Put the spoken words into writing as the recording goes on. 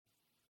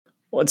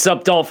What's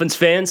up, Dolphins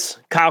fans?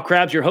 Kyle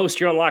Krabs, your host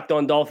here on Locked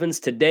On Dolphins.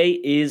 Today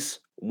is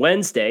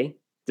Wednesday,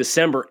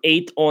 December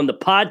 8th on the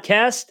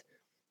podcast,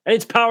 and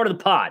it's Power to the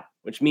Pod,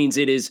 which means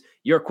it is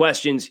your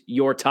questions,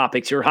 your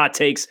topics, your hot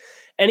takes,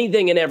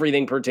 anything and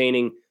everything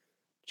pertaining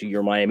to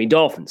your Miami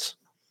Dolphins.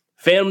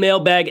 Fan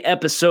mailbag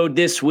episode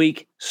this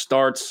week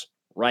starts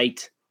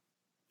right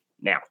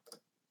now.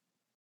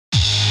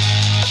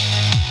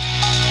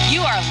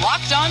 You are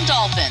Locked On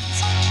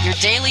Dolphins, your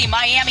daily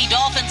Miami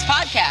Dolphins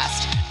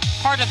podcast.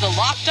 Part of the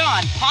Locked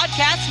On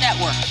Podcast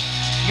Network,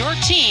 your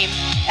team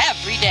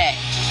every day.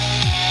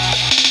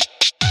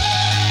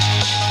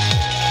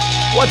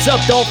 What's up,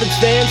 Dolphins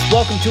fans?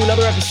 Welcome to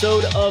another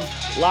episode of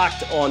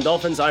Locked On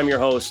Dolphins. I'm your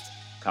host,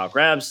 Kyle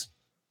Krabs,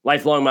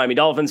 lifelong Miami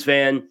Dolphins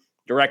fan,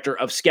 director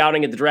of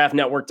scouting at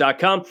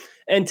thedraftnetwork.com.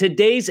 And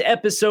today's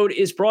episode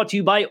is brought to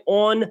you by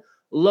On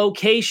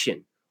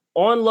Location.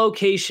 On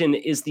Location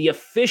is the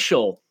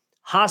official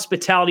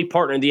hospitality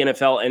partner in the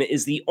NFL and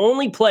is the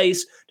only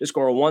place to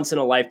score a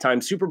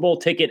once-in-a-lifetime Super Bowl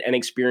ticket and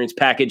experience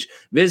package.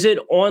 Visit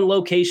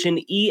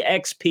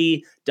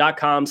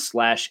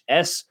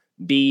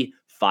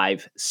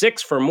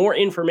onlocationexp.com/SB56 for more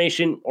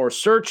information or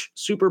search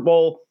Super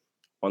Bowl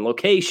On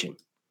Location.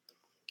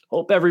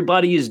 Hope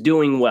everybody is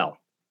doing well.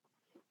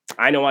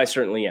 I know I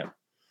certainly am.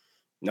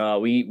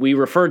 We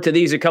referred to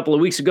these a couple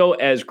of weeks ago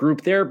as group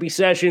therapy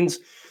sessions.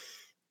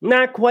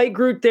 Not quite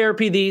group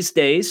therapy these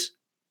days,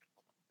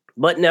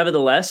 but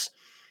nevertheless,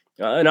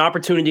 an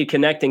opportunity to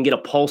connect and get a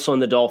pulse on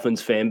the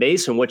Dolphins fan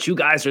base and what you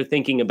guys are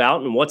thinking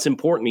about and what's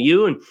important to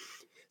you. And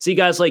see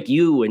guys like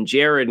you and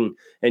Jared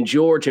and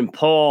George and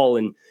Paul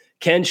and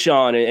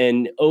Kenshawn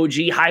and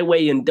OG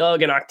Highway and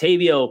Doug and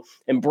Octavio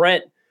and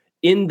Brett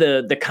in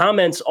the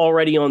comments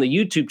already on the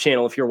YouTube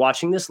channel. If you're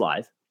watching this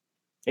live,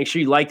 make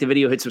sure you like the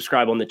video, hit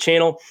subscribe on the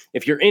channel.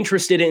 If you're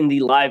interested in the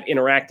live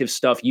interactive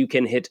stuff, you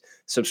can hit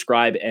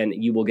subscribe and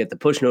you will get the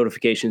push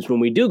notifications when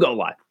we do go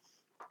live.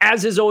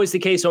 As is always the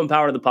case on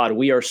Power to the Pod,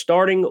 we are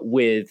starting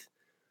with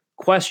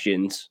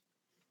questions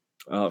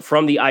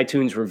from the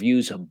iTunes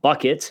reviews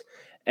bucket,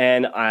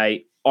 and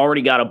I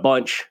already got a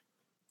bunch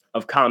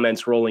of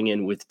comments rolling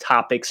in with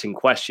topics and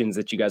questions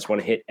that you guys want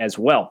to hit as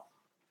well.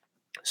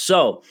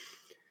 So,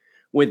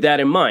 with that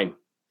in mind,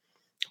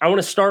 I want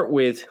to start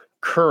with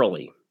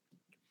Curly,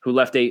 who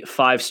left a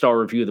 5-star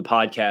review of the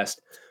podcast,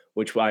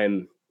 which I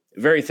am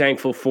very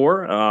thankful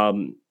for.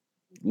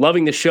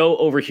 Loving the show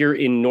over here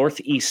in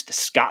Northeast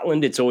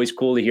Scotland. It's always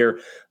cool to hear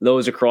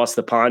those across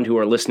the pond who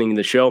are listening to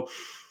the show.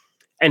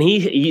 And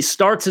he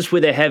starts us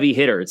with a heavy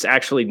hitter. It's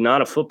actually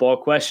not a football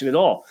question at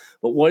all.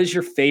 But what is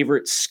your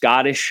favorite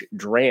Scottish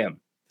dram?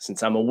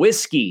 Since I'm a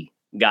whiskey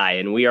guy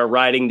and we are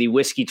riding the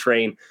whiskey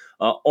train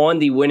on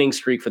the winning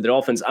streak for the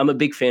Dolphins, I'm a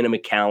big fan of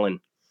Macallan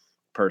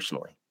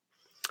personally.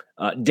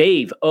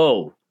 Dave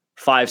O,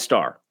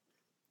 5-star.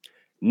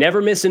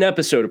 Never miss an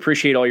episode.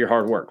 Appreciate all your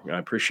hard work. I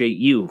appreciate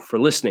you for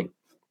listening.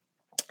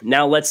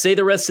 Now, let's say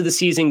the rest of the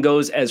season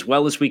goes as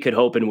well as we could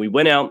hope, and we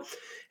went out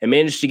and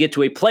managed to get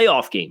to a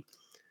playoff game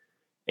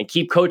and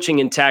keep coaching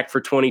intact for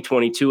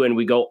 2022, and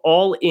we go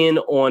all in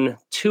on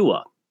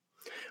Tua.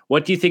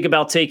 What do you think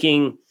about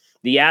taking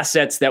the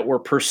assets that were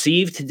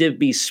perceived to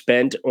be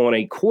spent on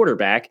a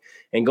quarterback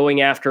and going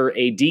after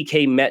a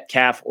DK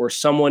Metcalf or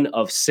someone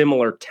of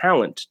similar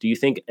talent? Do you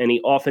think any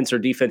offense or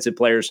defensive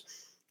players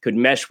could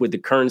mesh with the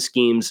current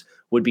schemes,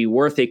 would be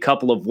worth a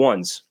couple of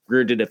ones?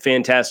 Greer did a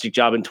fantastic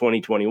job in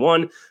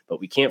 2021, but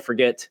we can't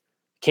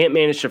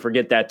manage to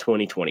forget that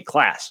 2020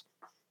 class.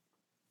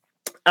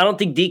 I don't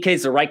think DK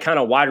is the right kind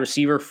of wide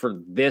receiver for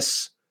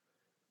this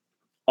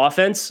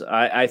offense.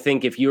 I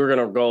think if you were going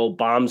to go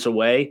bombs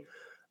away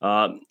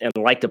and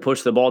like to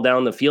push the ball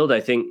down the field, I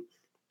think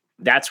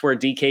that's where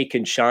DK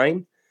can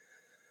shine.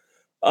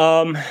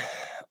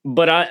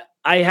 But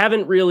I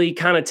haven't really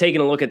kind of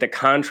taken a look at the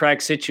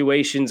contract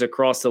situations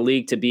across the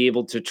league to be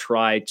able to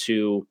try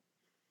to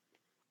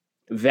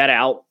vet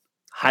out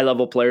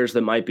high-level players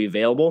that might be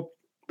available.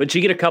 But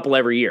you get a couple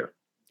every year.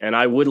 And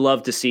I would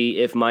love to see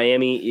if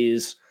Miami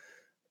is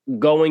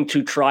going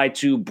to try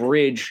to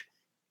bridge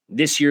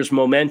this year's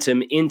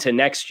momentum into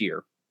next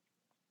year.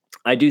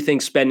 I do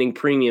think spending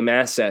premium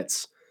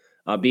assets,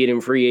 be it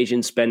in free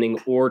agent spending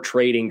or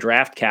trading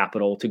draft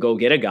capital to go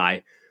get a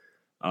guy,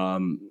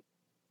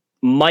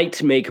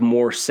 might make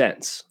more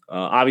sense.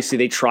 Obviously,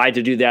 they tried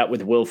to do that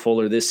with Will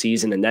Fuller this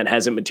season, and that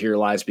hasn't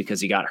materialized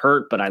because he got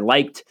hurt. But I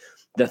liked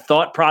the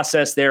thought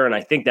process there, and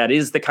I think that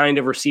is the kind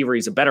of receiver.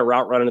 He's a better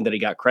route runner than he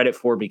got credit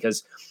for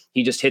because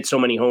he just hit so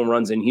many home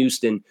runs in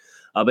Houston.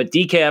 But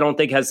DK, I don't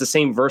think, has the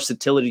same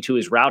versatility to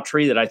his route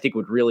tree that I think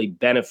would really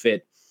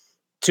benefit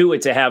to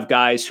it to have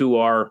guys who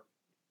are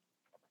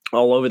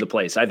all over the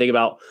place. I think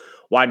about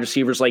wide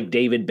receivers like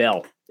David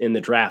Bell in the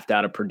draft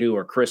out of Purdue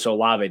or Chris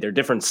Olave. They're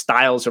different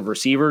styles of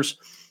receivers,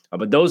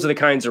 but those are the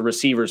kinds of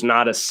receivers,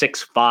 not a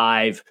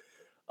 6'5",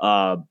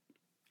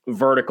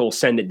 vertical,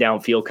 send it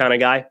downfield kind of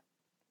guy.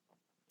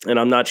 And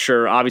I'm not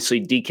sure,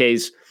 obviously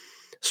DK's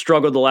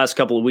struggled the last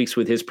couple of weeks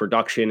with his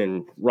production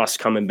and Russ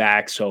coming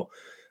back. So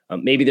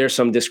maybe there's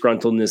some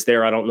disgruntledness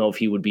there. I don't know if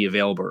he would be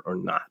available or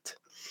not.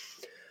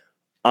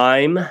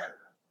 I'm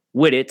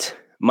with it.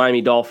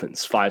 Miami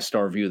Dolphins,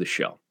 5-star view of the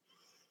show.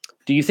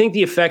 Do you think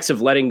the effects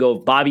of letting go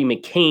of Bobby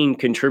McCain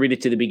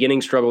contributed to the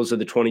beginning struggles of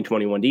the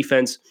 2021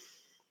 defense?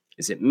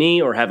 Is it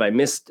me, or have I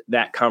missed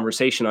that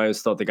conversation? I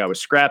always thought the guy was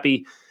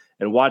scrappy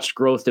and watched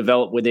growth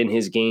develop within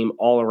his game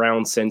all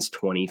around since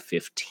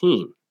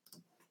 2015.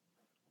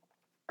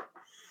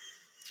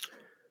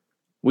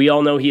 We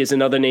all know he is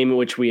another name in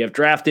which we have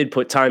drafted,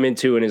 put time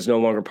into, and is no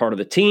longer part of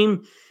the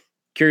team.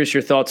 Curious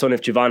your thoughts on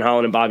if Javon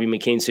Holland and Bobby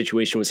McCain's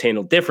situation was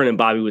handled different and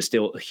Bobby was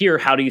still here.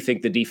 How do you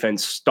think the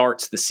defense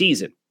starts the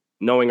season?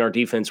 Knowing our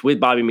defense with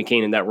Bobby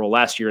McCain in that role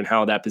last year and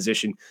how that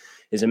position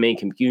is a main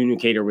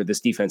communicator with this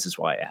defense is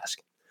why I ask.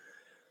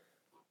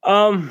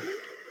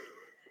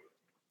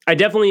 I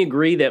definitely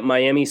agree that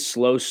Miami's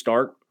slow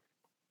start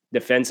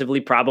defensively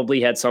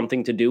probably had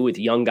something to do with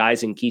young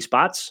guys in key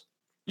spots,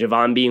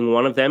 Javon being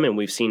one of them, and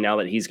we've seen now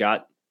that he's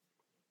got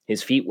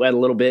his feet wet a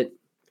little bit,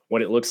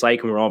 what it looks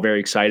like, and we're all very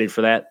excited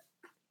for that.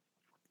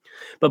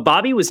 But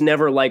Bobby was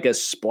never like a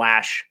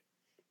splash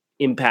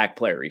impact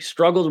player. He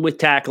struggled with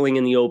tackling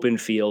in the open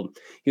field.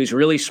 He was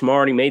really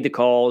smart. He made the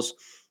calls,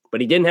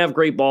 but he didn't have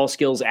great ball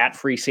skills at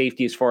free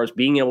safety as far as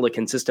being able to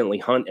consistently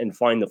hunt and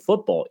find the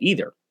football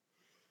either.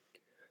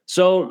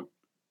 So,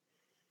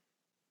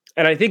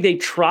 and I think they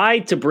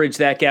tried to bridge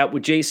that gap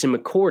with Jason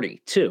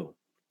McCourty too.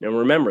 Now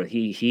remember,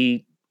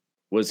 he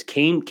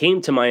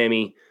came to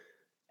Miami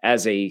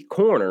as a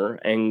corner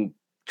and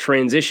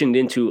transitioned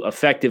into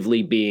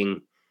effectively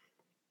being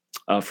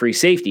a free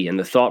safety. And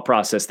the thought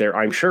process there,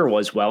 I'm sure,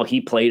 was, well, he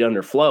played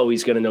under Flo.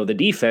 He's going to know the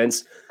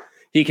defense.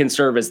 He can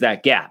serve as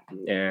that gap.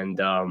 And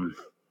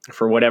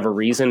for whatever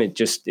reason, it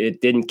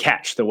didn't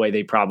catch the way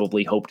they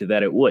probably hoped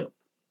that it would.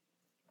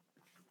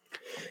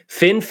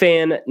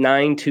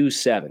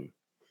 FinFan927.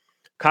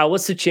 Kyle,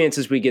 what's the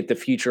chances we get the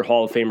future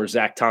Hall of Famer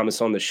Zach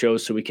Thomas on the show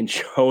so we can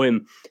show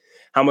him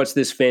how much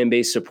this fan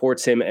base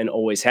supports him and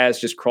always has?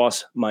 Just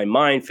crossed my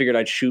mind. Figured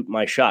I'd shoot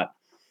my shot.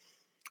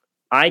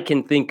 I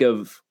can think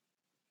of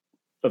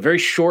a very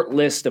short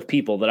list of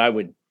people that I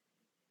would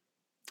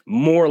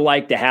more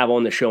like to have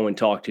on the show and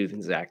talk to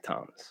than Zach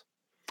Thomas.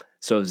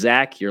 So,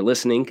 Zach, you're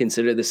listening.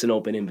 Consider this an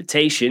open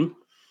invitation.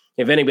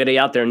 If anybody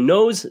out there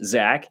knows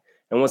Zach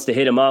and wants to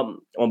hit him up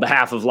on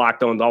behalf of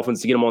Locked On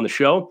Dolphins to get him on the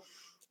show,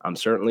 I'm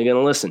certainly going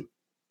to listen.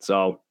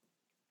 So,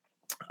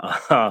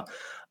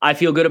 I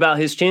feel good about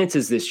his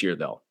chances this year,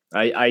 though.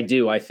 I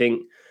do. I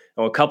think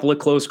a couple of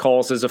close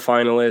calls as a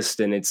finalist,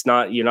 and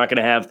you're not going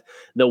to have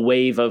the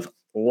wave of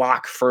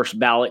lock first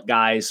ballot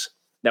guys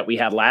that we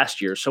had last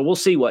year. So we'll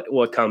see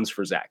what comes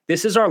for Zach.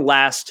 This is our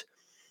last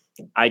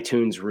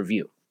iTunes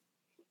review,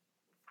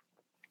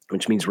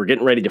 which means we're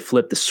getting ready to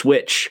flip the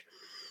switch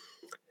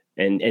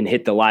and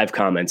hit the live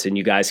comments. And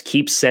you guys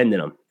keep sending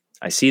them.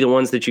 I see the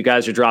ones that you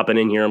guys are dropping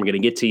in here. I'm going to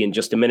get to you in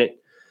just a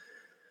minute.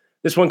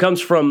 This one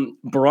comes from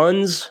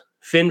Bruns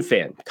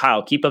FinFan.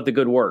 Kyle, keep up the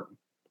good work.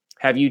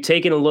 Have you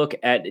taken a look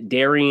at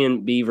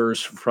Darian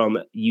Beavers from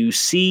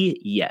UC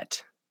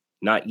yet?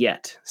 Not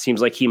yet. Seems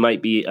like he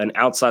might be an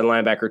outside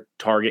linebacker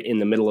target in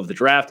the middle of the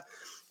draft.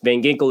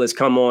 Van Ginkel has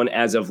come on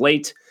as of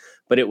late,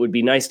 but it would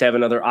be nice to have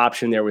another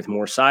option there with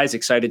more size.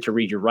 Excited to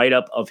read your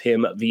write-up of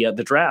him via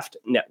the Draft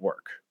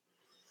Network.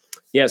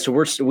 Yeah, so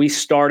we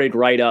started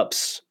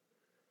write-ups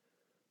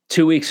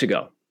 2 weeks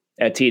ago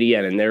at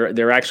TDN, and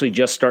they're actually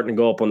just starting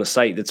to go up on the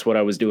site. That's what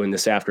I was doing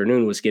this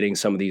afternoon, was getting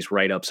some of these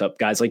write-ups up.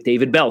 Guys like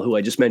David Bell, who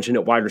I just mentioned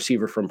at wide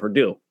receiver from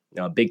Purdue.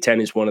 Big Ten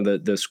is one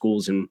of the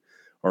schools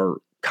or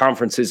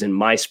conferences in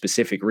my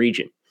specific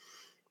region.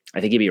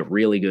 I think he'd be a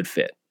really good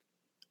fit.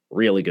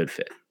 Really good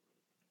fit.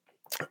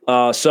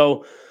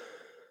 So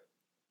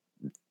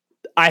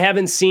I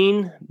haven't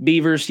seen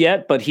Beavers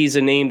yet, but he's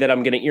a name that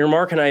I'm going to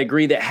earmark. And I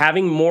agree that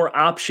having more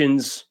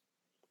options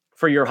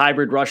for your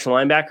hybrid rush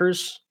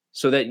linebackers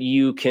so that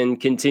you can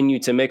continue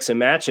to mix and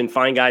match and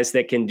find guys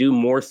that can do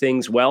more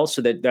things well,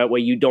 so that way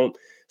you don't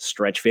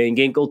stretch Van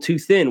Ginkel too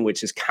thin,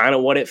 which is kind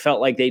of what it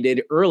felt like they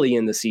did early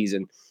in the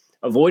season.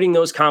 Avoiding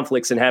those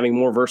conflicts and having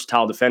more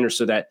versatile defenders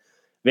so that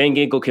Van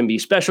Ginkel can be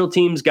special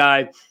teams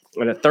guy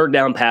and a third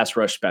down pass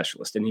rush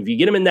specialist. And if you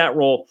get him in that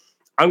role,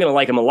 I'm going to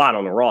like him a lot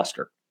on the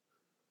roster.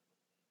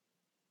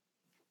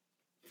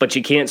 But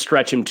you can't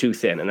stretch him too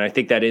thin. And I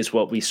think that is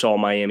what we saw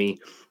Miami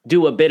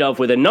do a bit of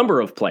with a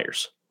number of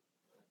players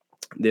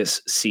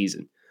this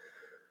season.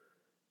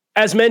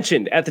 As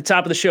mentioned at the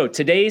top of the show,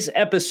 today's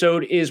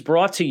episode is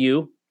brought to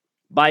you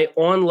by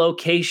On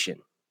Location.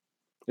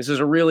 This is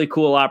a really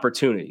cool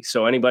opportunity.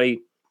 So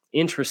anybody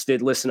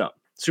interested, listen up.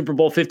 Super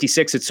Bowl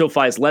 56 at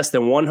SoFi is less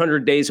than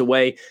 100 days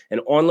away,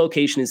 and On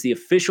Location is the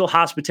official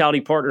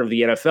hospitality partner of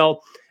the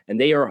NFL,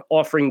 and they are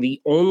offering the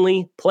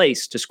only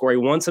place to score a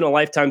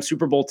once-in-a-lifetime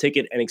Super Bowl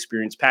ticket and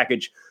experience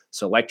package.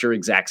 Select your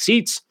exact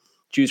seats.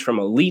 Choose from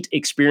elite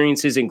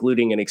experiences,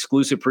 including an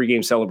exclusive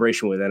pregame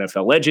celebration with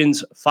NFL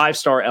legends,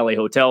 5-star LA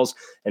hotels,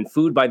 and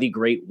food by the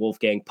great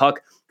Wolfgang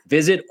Puck.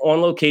 Visit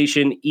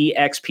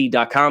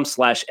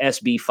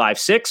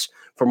onlocationexp.com/SB56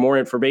 for more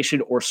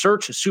information, or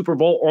search Super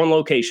Bowl On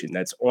Location.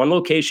 That's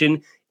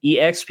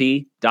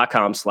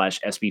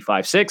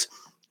onlocationexp.com/SB56.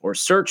 or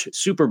search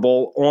Super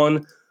Bowl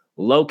on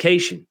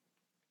location.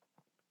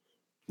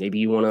 Maybe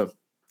you want to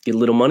get a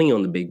little money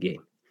on the big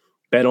game.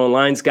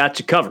 BetOnline's got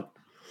you covered.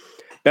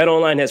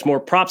 BetOnline has more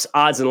props,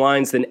 odds, and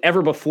lines than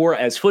ever before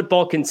as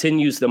football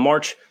continues the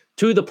march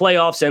to the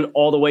playoffs and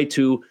all the way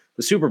to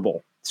the Super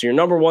Bowl. So your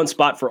number one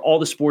spot for all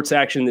the sports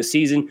action this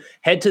season.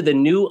 Head to the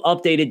new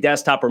updated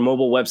desktop or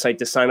mobile website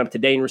to sign up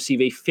today and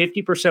receive a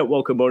 50%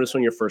 welcome bonus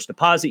on your first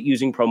deposit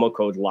using promo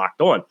code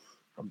LOCKEDON.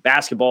 From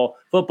basketball,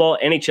 football,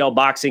 NHL,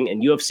 boxing,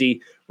 and UFC,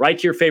 right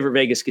to your favorite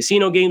Vegas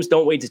casino games.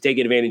 Don't wait to take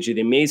advantage of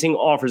the amazing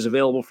offers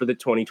available for the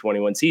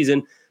 2021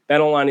 season.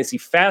 BetOnline is the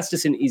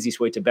fastest and easiest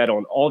way to bet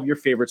on all of your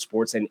favorite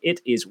sports, and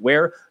it is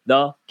where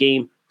the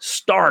game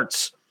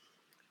starts.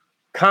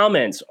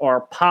 Comments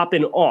are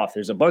popping off.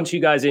 There's a bunch of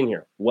you guys in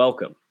here.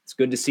 Welcome. It's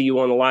good to see you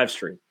on the live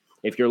stream.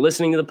 If you're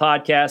listening to the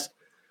podcast,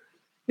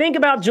 think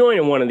about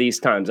joining one of these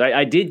times.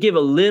 I did give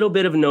a little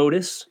bit of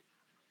notice,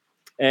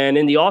 and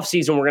in the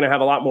offseason, we're going to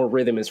have a lot more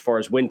rhythm as far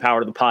as when power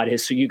to the pod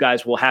is, so you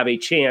guys will have a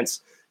chance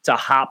to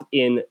hop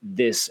in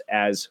this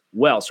as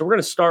well. So we're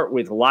going to start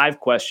with live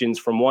questions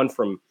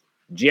from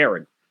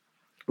Jared.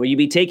 Will you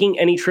be taking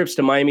any trips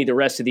to Miami the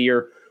rest of the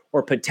year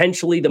or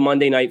potentially the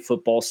Monday Night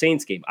Football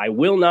Saints game? I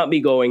will not be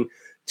going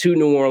to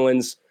New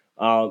Orleans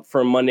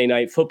for Monday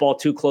Night Football,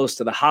 too close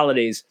to the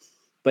holidays.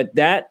 But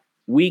that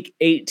Week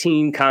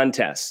 18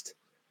 contest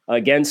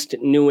against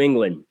New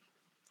England,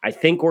 I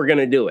think we're going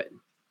to do it.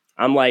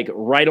 I'm like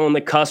right on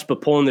the cusp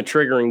of pulling the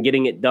trigger and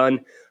getting it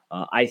done.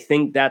 I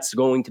think that's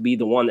going to be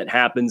the one that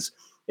happens.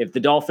 If the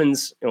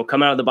Dolphins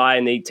come out of the bye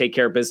and they take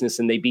care of business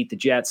and they beat the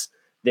Jets,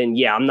 then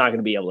yeah, I'm not going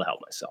to be able to help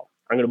myself.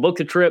 I'm going to book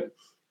the trip.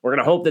 We're going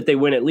to hope that they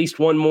win at least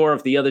one more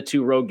of the other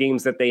two road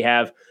games that they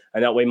have,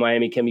 and that way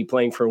Miami can be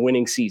playing for a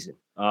winning season,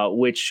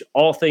 which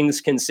all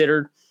things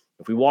considered,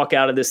 if we walk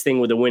out of this thing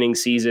with a winning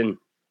season,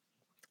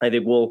 I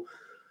think we'll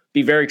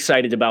be very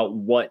excited about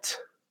what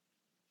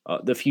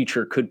the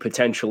future could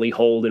potentially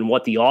hold and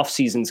what the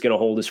offseason is going to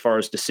hold as far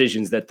as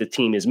decisions that the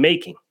team is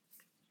making.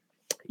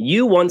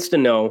 You wants to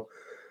know,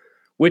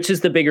 which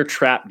is the bigger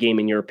trap game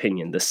in your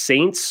opinion, the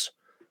Saints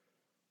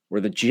or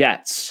the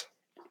Jets?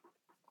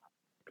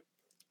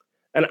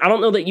 And I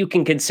don't know that you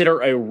can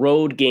consider a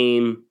road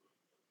game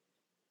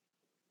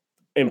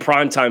in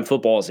primetime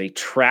football as a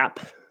trap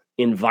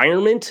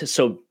environment.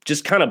 So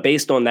just kind of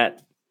based on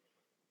that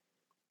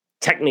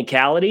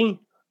technicality,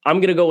 I'm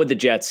going to go with the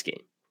Jets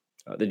game.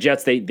 The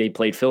Jets, they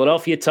played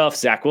Philadelphia tough.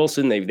 Zach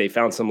Wilson, they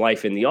found some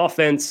life in the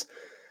offense.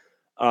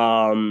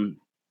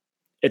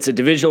 It's a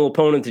divisional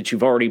opponent that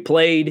you've already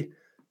played.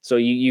 So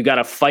you got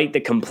to fight the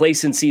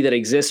complacency that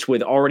exists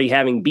with already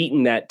having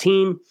beaten that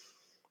team.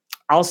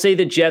 I'll say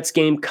the Jets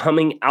game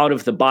coming out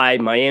of the bye.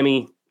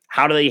 Miami,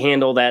 how do they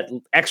handle that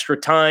extra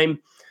time?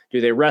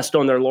 Do they rest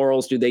on their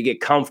laurels? Do they get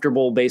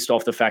comfortable based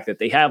off the fact that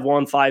they have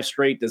won 5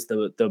 straight? Does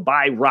the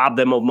bye rob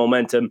them of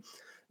momentum?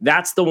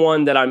 That's the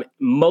one that I'm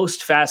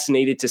most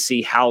fascinated to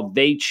see how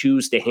they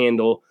choose to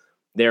handle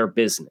their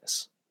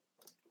business.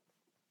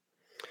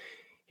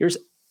 Here's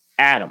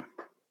Adam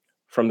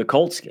from the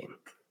Colts game.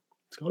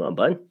 What's going on,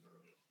 bud?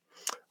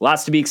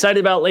 Lots to be excited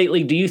about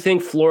lately. Do you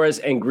think Flores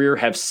and Grier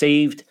have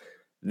saved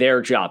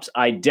their jobs?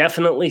 I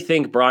definitely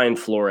think Brian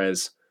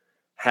Flores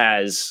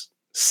has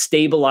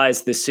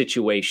stabilized this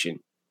situation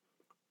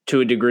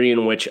to a degree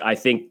in which I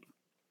think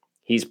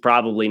he's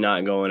probably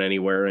not going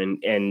anywhere.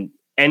 And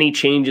any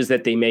changes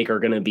that they make are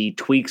going to be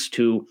tweaks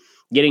to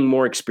getting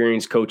more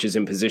experienced coaches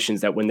in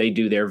positions that when they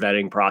do their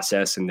vetting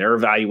process and their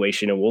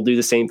evaluation, and we'll do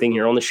the same thing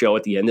here on the show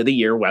at the end of the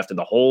year, we have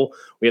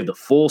the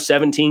full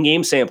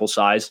 17-game sample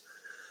size.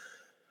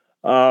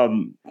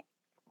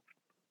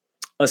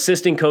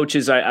 Assistant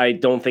coaches, I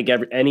don't think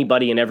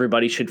anybody and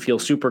everybody should feel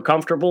super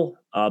comfortable.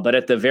 But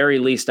at the very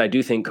least, I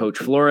do think Coach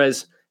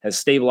Flores has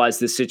stabilized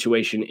this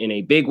situation in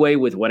a big way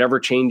with whatever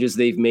changes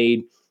they've made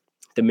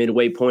at the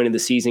midway point of the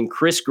season.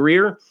 Chris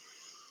Grier,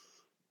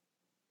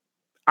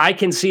 I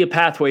can see a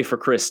pathway for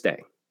Chris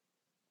staying.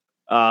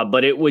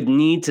 But it would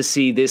need to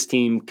see this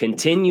team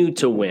continue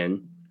to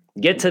win,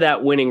 get to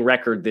that winning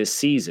record this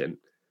season.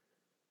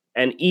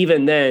 And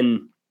even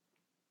then,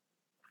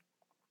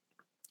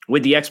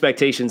 with the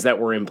expectations that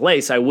were in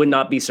place, I would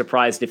not be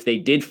surprised if they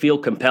did feel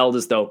compelled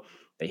as though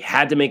they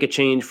had to make a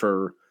change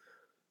for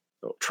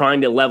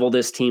trying to level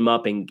this team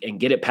up and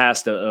get it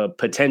past a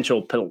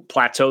potential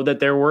plateau that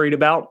they're worried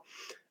about.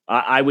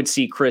 I would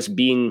see Chris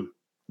being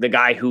the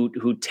guy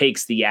who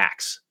takes the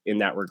axe in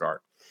that regard.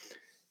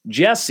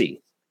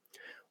 Jesse,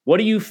 what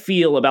do you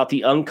feel about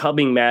the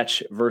upcoming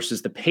match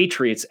versus the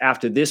Patriots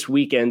after this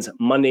weekend's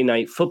Monday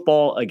Night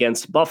Football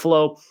against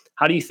Buffalo?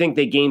 How do you think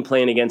they game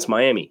plan against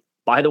Miami?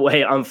 By the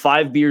way, I'm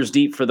 5 beers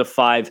deep for the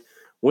 5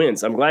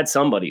 wins. I'm glad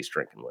somebody's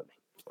drinking with me.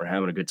 We're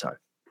having a good time.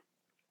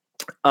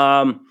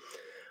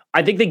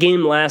 I think the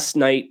game last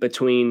night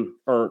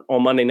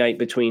on Monday night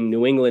between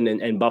New England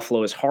and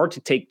Buffalo is hard to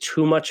take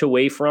too much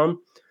away from,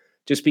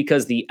 just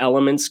because the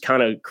elements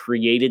kind of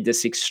created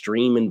this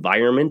extreme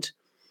environment.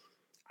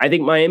 I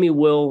think Miami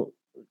will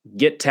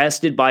get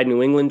tested by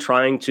New England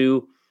trying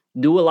to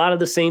do a lot of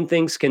the same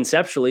things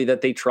conceptually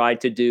that they tried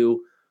to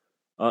do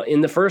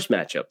in the first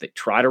matchup. They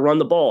try to run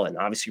the ball, and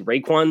obviously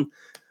Raekwon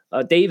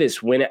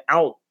Davis went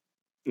out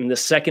in the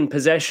second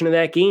possession of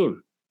that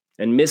game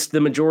and missed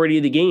the majority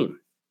of the game.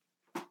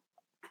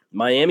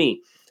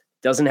 Miami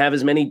doesn't have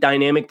as many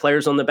dynamic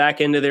players on the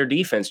back end of their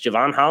defense.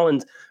 Javon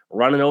Holland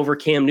running over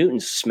Cam Newton,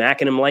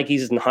 smacking him like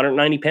he's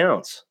 190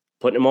 pounds,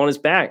 putting him on his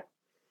back.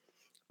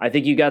 I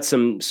think you got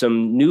some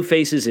new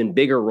faces in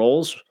bigger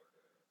roles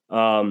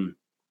that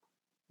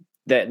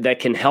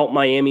can help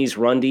Miami's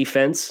run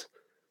defense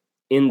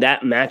in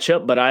that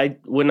matchup, but I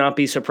would not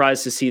be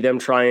surprised to see them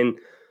try and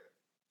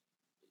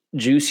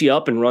juice you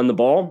up and run the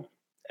ball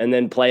and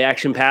then play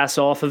action pass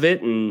off of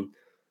it. And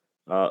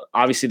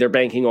obviously they're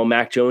banking on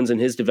Mac Jones and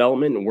his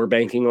development, and we're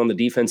banking on the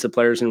defensive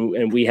players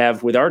and we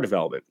have with our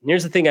development.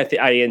 Here's the thing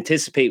I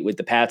anticipate with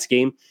the Pats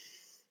game.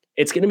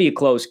 It's going to be a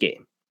close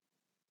game.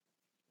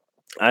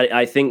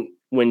 I think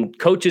when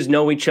coaches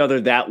know each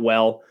other that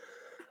well,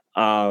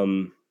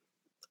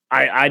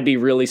 I'd be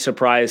really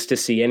surprised to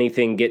see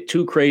anything get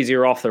too crazy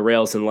or off the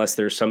rails unless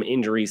there's some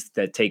injuries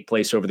that take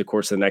place over the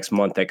course of the next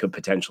month that could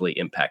potentially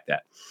impact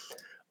that.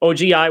 OG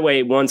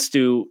Iway wants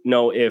to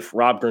know if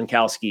Rob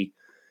Gronkowski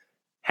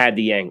had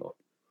the angle.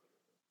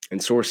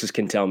 And sources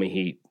can tell me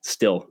he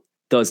still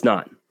does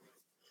not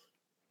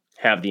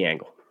have the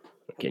angle.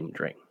 Kenyon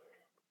Drake.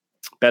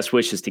 Best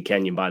wishes to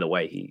Kenyon, by the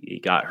way. He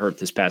got hurt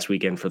this past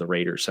weekend for the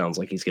Raiders. Sounds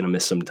like he's going to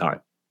miss some time.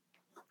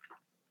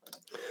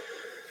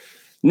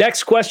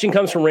 Next question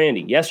comes from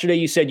Randy. Yesterday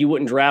you said you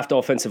wouldn't draft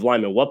offensive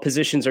linemen. What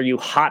positions are you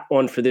hot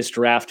on for this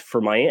draft for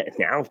Miami?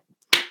 Now,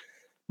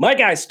 my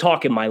guy's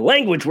talking my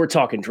language. We're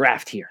talking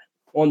draft here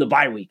on the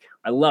bye week.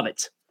 I love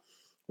it.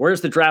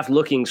 Where's the draft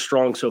looking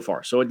strong so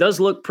far? So it does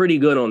look pretty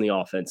good on the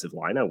offensive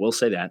line. I will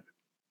say that.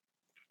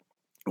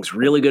 Looks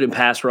really good in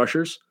pass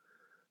rushers,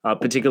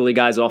 particularly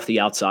guys off the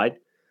outside.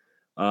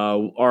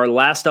 Our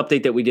last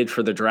update that we did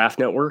for the Draft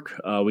Network,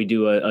 we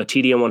do a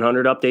TDM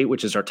 100 update,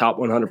 which is our top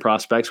 100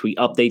 prospects. We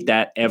update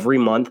that every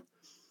month.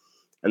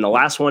 And the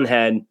last one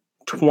had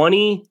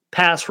 20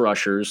 pass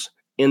rushers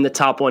in the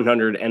top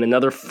 100 and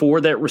another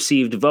 4 that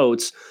received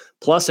votes,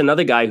 plus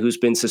another guy who's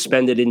been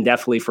suspended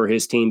indefinitely for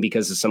his team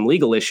because of some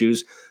legal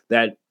issues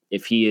that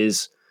if he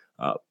is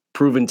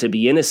proven to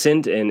be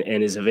innocent and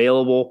is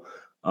available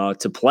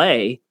to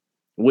play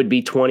would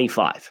be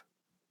 25.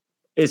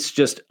 It's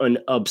just an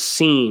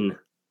obscene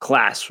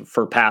class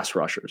for pass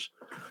rushers.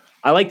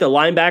 I like the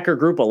linebacker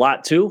group a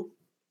lot too.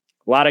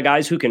 A lot of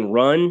guys who can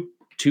run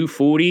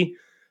 240,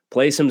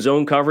 play some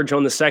zone coverage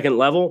on the second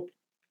level.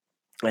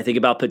 I think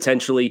about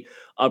potentially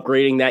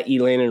upgrading that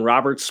Elandon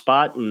Roberts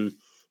spot and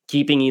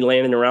keeping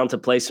Elandon around to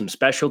play some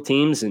special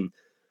teams. And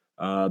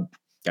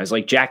guys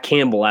like Jack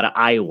Campbell out of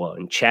Iowa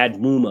and Chad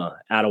Muma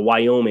out of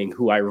Wyoming,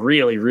 who I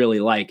really, really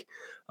like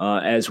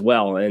as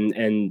well.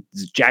 And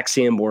Jack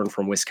Sanborn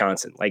from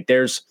Wisconsin. Like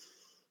there's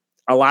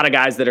a lot of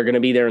guys that are going to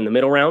be there in the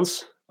middle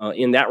rounds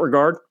in that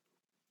regard.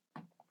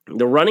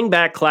 The running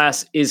back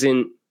class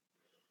isn't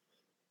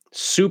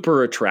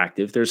super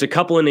attractive. There's a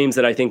couple of names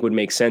that I think would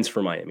make sense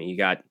for Miami. You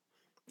got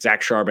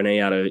Zach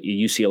Charbonnet out of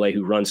UCLA,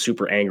 who runs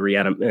super angry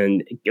at him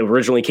and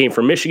originally came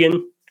from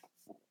Michigan.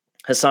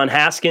 Hassan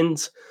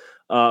Haskins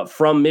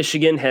from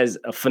Michigan has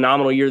a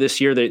phenomenal year this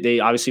year. They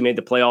obviously made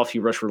the playoff. He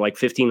rushed for like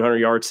 1,500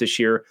 yards this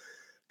year.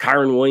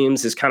 Kyron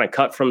Williams is kind of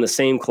cut from the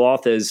same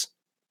cloth as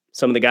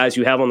some of the guys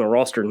you have on the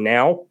roster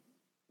now.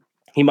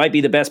 He might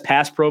be the best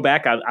pass pro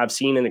back I've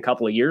seen in a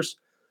couple of years,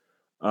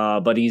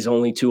 but he's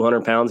only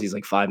 200 pounds. He's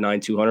like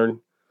 5'9", 200.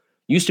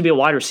 Used to be a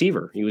wide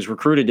receiver. He was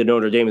recruited to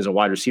Notre Dame as a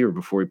wide receiver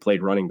before he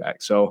played running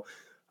back. So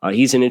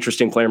he's an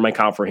interesting player. My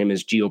comp for him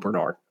is Gio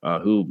Bernard,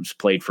 who's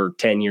played for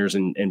 10 years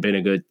and been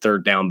a good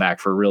third down back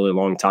for a really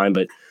long time,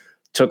 but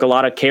took a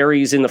lot of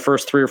carries in the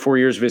first 3 or 4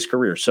 years of his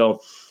career. So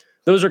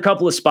those are a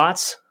couple of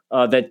spots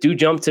that do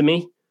jump to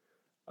me.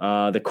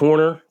 The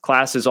corner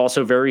class is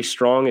also very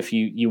strong. If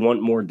you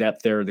want more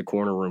depth there, the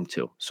corner room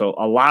too. So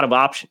a lot of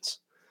options.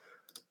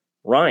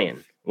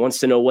 Ryan wants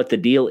to know what the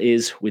deal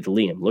is with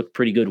Liam. Looked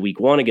pretty good week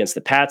 1 against the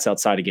Pats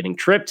outside of getting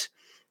tripped.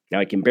 Now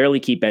he can barely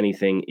keep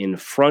anything in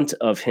front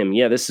of him.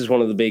 Yeah, this is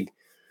one of the big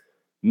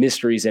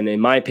mysteries and,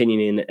 in my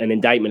opinion, an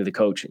indictment of the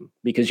coaching,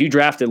 because you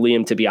drafted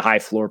Liam to be a high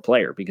floor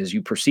player because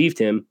you perceived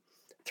him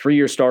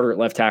 3-year starter at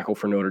left tackle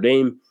for Notre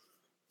Dame.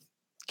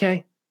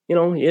 Okay.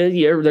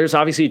 There's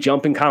obviously a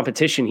jump in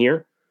competition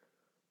here.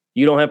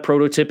 You don't have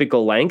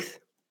prototypical length.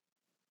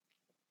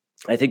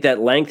 I think that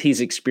length he's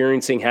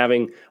experiencing,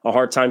 having a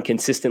hard time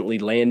consistently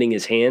landing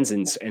his hands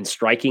and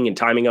striking and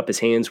timing up his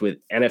hands with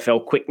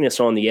NFL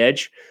quickness on the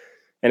edge.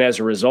 And as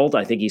a result,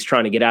 I think he's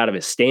trying to get out of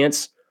his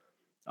stance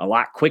a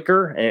lot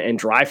quicker and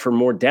drive for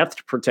more depth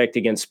to protect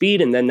against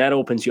speed. And then that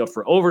opens you up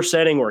for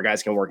oversetting where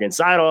guys can work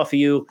inside off of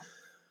you.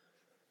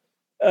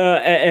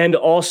 And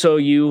also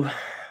you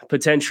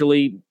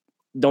potentially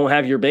don't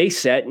have your base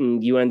set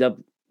and you end up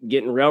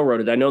getting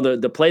railroaded. I know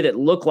the play that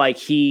looked like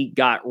he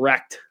got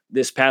wrecked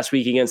this past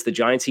week against the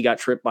Giants, he got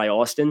tripped by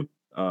Austin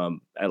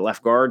at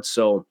left guard.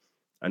 So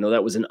I know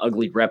that was an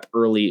ugly rep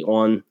early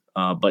on,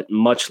 but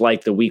much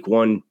like the week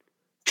 1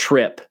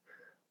 trip,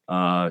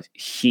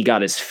 he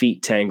got his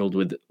feet tangled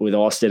with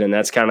Austin, and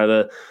that's kind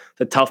of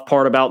the tough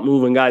part about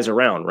moving guys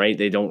around, right?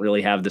 They don't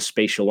really have the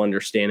spatial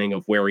understanding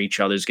of where each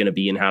other's going to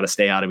be and how to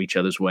stay out of each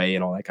other's way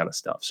and all that kind of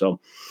stuff.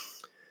 So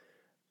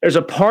there's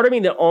a part of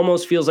me that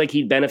almost feels like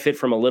he'd benefit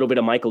from a little bit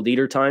of Michael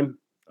Dieter time.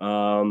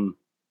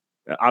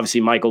 Obviously,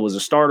 Michael was a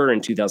starter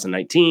in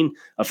 2019,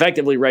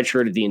 effectively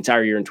redshirted the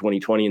entire year in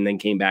 2020, and then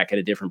came back at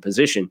a different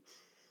position.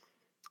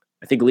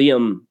 I think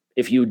Liam,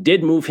 if you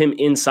did move him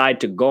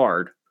inside to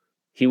guard,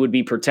 he would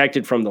be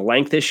protected from the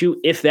length issue,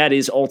 if that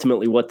is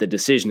ultimately what the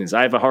decision is.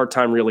 I have a hard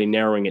time really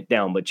narrowing it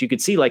down, but you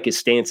could see like his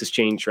stance has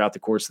changed throughout the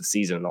course of the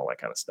season and all that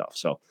kind of stuff.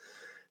 So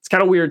it's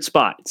kind of a weird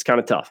spot. It's kind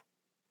of tough.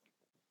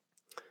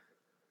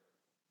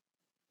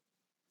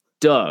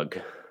 Doug,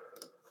 here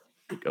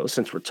we go.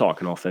 Since we're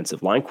talking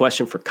offensive line,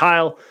 question for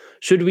Kyle.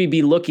 Should we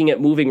be looking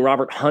at moving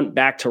Robert Hunt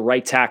back to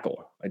right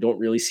tackle? I don't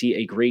really see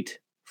a great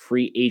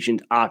free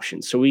agent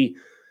option. So we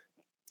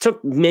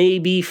took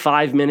maybe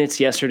 5 minutes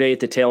yesterday at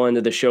the tail end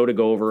of the show to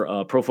go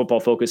over Pro Football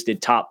Focus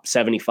did top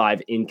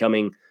 75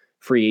 incoming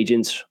free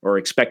agents or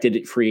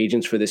expected free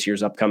agents for this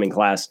year's upcoming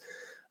class.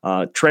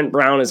 Trent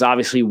Brown is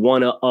obviously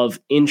one of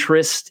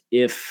interest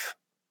if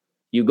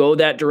you go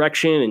that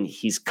direction, and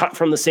he's cut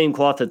from the same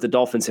cloth that the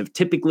Dolphins have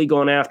typically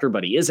gone after,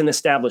 but he is an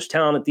established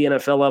talent at the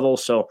NFL level,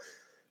 so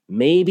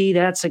maybe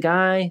that's a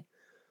guy.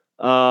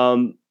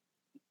 But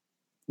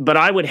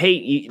I would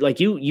hate, like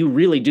you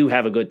really do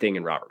have a good thing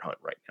in Robert Hunt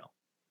right now.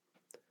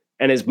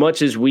 And as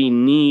much as we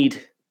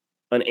need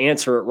an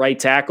answer at right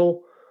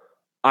tackle,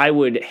 I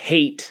would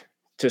hate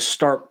to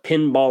start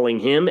pinballing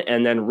him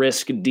and then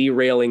risk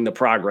derailing the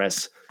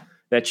progress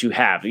that you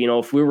have. You know,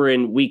 if we were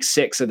in week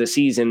 6 of the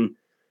season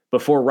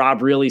before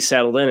Rob really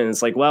settled in, and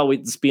it's like, well,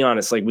 let's be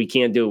honest, like we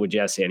can't do it with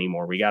Jesse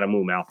anymore. We got to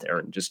move him out there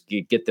and just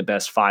get the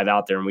best 5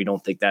 out there. And we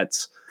don't think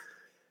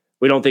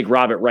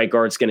Rob at right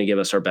guard's going to give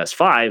us our best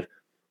 5.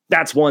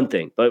 That's one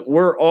thing, but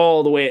we're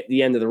all the way at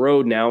the end of the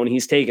road now, and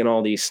he's taken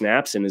all these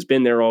snaps and has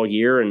been there all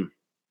year. And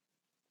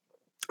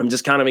I'm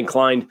just kind of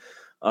inclined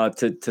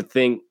to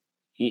think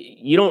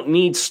you don't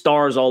need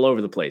stars all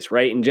over the place,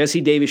 right? And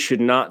Jesse Davis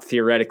should not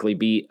theoretically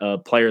be a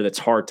player that's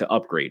hard to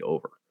upgrade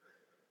over.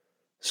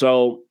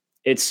 So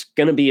it's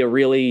going to be a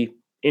really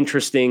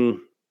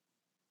interesting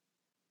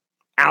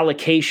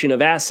allocation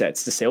of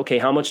assets to say, okay,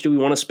 how much do we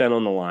want to spend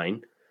on the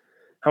line?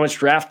 How much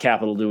draft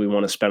capital do we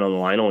want to spend on the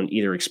line on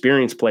either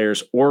experienced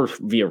players or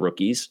via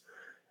rookies,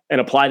 and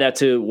apply that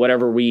to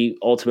whatever we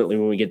ultimately,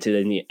 when we get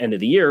to the end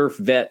of the year,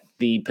 vet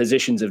the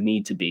positions of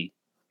need to be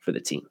for the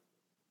team.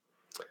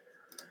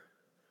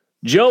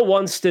 Joe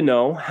wants to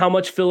know how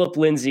much Philip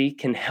Lindsay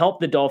can help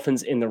the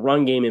Dolphins in the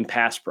run game in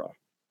pass pro.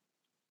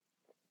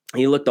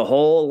 He looked a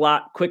whole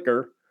lot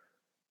quicker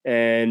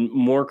and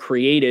more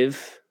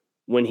creative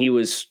when he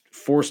was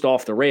forced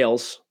off the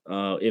rails,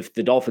 if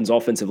the Dolphins'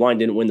 offensive line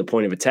didn't win the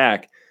point of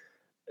attack,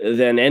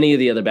 than any of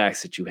the other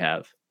backs that you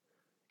have.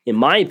 In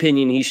my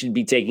opinion, he should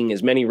be taking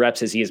as many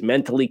reps as he is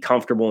mentally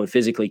comfortable and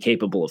physically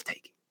capable of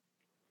taking.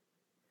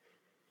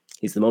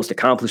 He's the most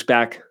accomplished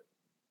back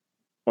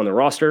on the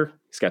roster.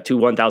 He's got 2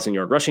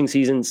 1,000-yard rushing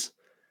seasons.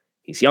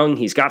 He's young.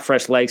 He's got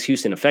fresh legs.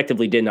 Houston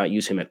effectively did not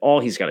use him at all.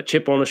 He's got a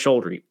chip on his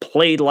shoulder. He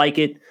played like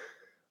it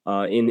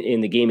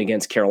in the game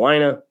against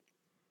Carolina.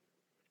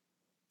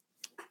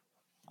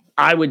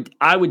 I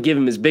would give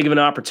him as big of an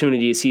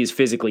opportunity as he is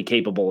physically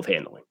capable of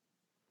handling.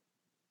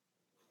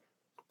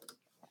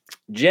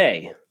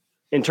 Jay,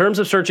 in terms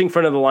of searching for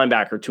another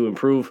linebacker to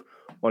improve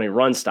on a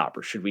run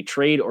stopper, should we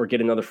trade or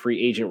get another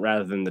free agent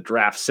rather than the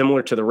draft?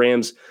 Similar to the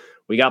Rams,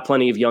 we got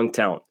plenty of young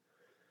talent.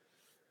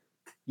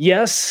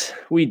 Yes,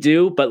 we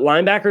do, but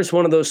linebacker is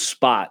one of those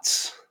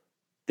spots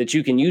that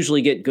you can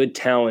usually get good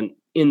talent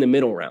in the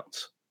middle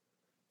rounds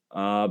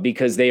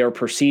because they are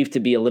perceived to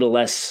be a little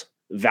less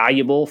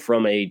valuable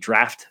from a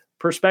draft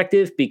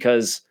perspective,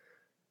 because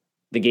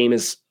the game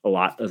is a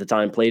lot of the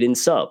time played in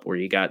sub, where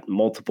you got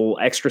multiple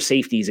extra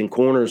safeties and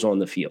corners on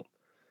the field.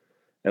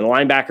 And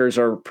linebackers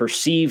are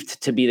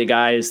perceived to be the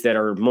guys that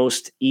are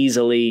most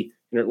easily,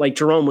 like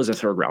Jerome was a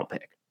 3rd round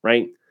pick,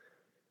 right?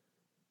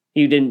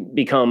 He didn't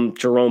become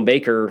Jerome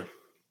Baker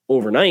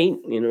overnight,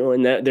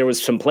 and that there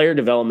was some player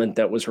development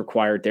that was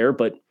required there,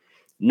 but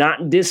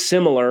not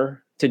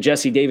dissimilar to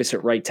Jesse Davis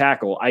at right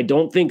tackle. I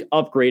don't think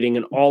upgrading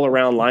an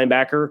all-around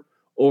linebacker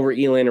over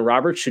Elandon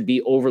Roberts should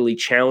be overly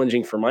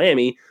challenging for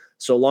Miami,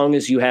 so long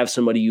as you have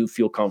somebody you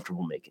feel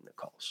comfortable making the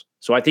calls.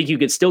 So I think you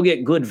could still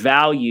get good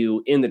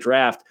value in the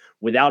draft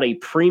without a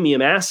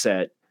premium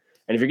asset.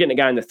 And if you're getting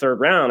a guy in the 3rd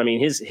round, I mean,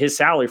 his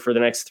salary for the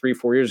next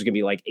 3-4 years is going to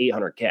be like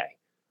 $800K,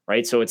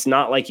 right? So it's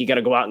not like you got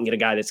to go out and get a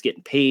guy that's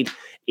getting paid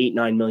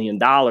 $8-9 million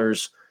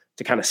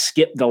to kind of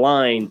skip the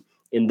line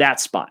in that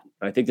spot.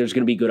 I think there's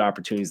going to be good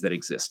opportunities that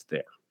exist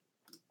there.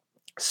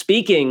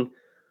 Speaking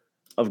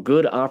of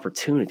good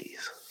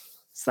opportunities,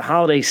 it's the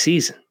holiday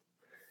season.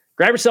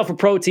 Grab yourself a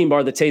protein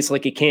bar that tastes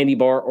like a candy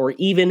bar, or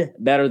even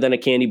better than a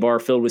candy bar,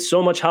 filled with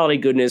so much holiday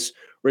goodness,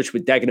 rich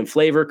with decadent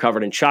flavor,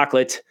 covered in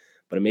chocolate,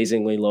 but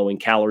amazingly low in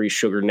calories,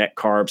 sugar, net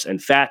carbs,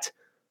 and fat,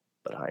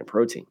 but high in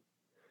protein.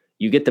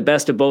 You get the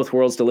best of both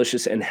worlds,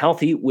 delicious and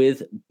healthy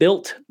with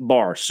Built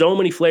Bar. So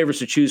many flavors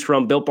to choose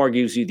from. Built Bar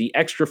gives you the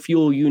extra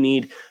fuel you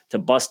need to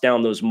bust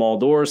down those mall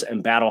doors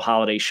and battle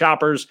holiday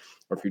shoppers.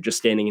 Or if you're just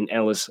standing in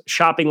endless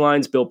shopping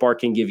lines, Built Bar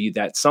can give you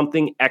that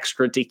something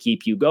extra to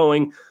keep you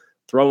going.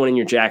 Throw it in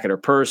your jacket or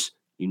purse.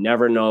 You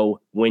never know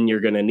when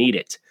you're going to need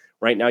it.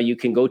 Right now, you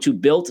can go to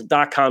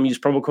Built.com, use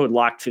promo code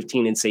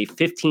LOCKED15 and save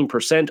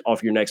 15%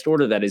 off your next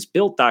order. That is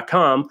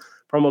Built.com,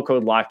 promo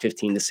code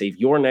LOCKED15 to save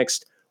your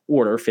next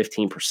order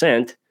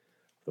 15%,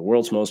 the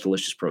world's most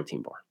delicious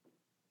protein bar.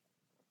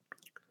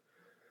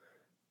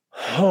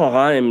 Oh,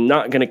 I am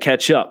not going to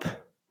catch up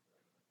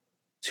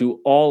to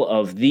all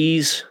of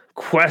these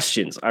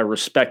questions. I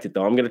respect it,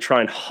 though. I'm going to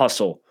try and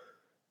hustle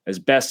as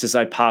best as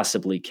I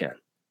possibly can.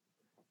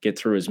 Get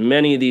through as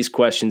many of these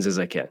questions as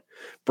I can.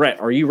 Brett,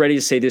 are you ready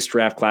to say this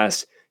draft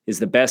class is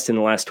the best in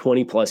the last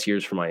 20-plus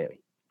years for Miami?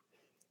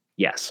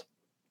 Yes,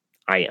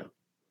 I am.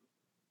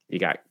 You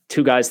got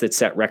two guys that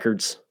set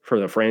records for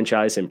the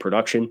franchise in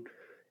production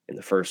in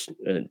the first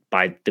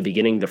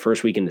the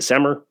first week in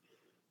December.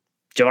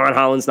 Javon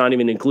Holland's not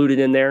even included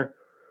in there.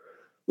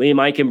 Liam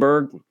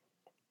Eichenberg,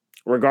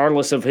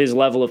 regardless of his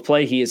level of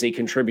play, he is a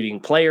contributing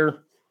player.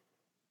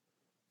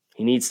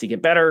 He needs to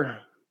get better.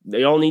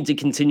 They all need to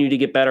continue to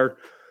get better.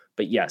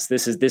 But yes,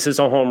 this is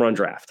a home run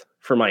draft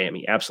for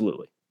Miami.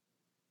 Absolutely.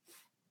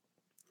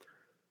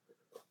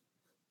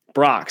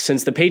 Brock,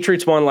 since the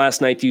Patriots won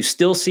last night, do you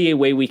still see a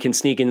way we can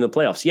sneak into the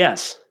playoffs?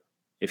 Yes.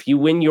 If you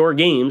win your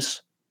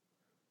games,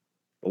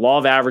 the law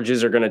of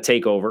averages are going to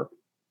take over.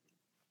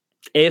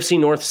 AFC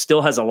North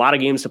still has a lot of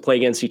games to play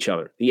against each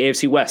other. The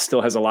AFC West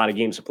still has a lot of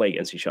games to play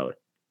against each other.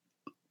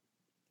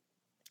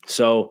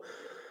 So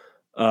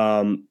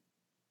I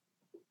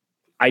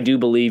do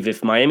believe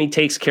if Miami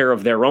takes care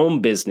of their own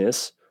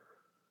business,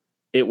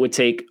 it would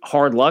take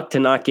hard luck to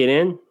not get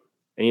in.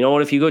 And you know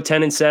what? If you go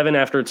 10-7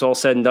 after it's all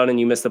said and done and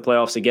you miss the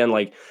playoffs again,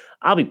 like,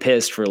 I'll be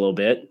pissed for a little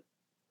bit.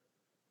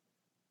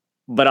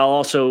 But I'll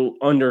also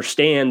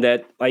understand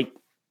that, like,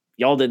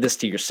 y'all did this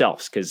to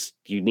yourselves because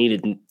you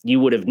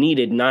would have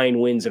needed 9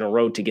 wins in a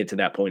row to get to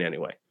that point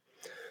anyway.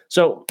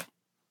 So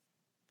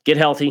get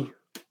healthy,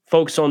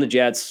 focus on the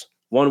Jets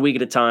 1 week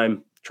at a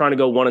time, trying to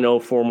go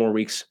 1-0 4 more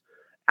weeks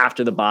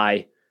after the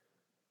bye,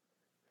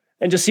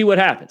 and just see what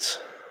happens.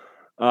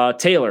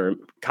 Taylor,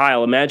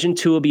 Kyle, imagine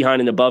Tua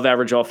behind an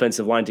above-average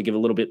offensive line to give a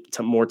little bit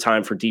more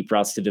time for deep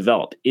routes to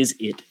develop. Is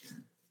it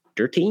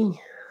dirty?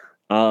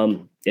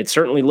 It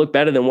certainly looked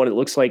better than what it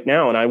looks like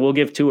now, and I will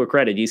give Tua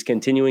credit. He's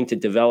continuing to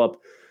develop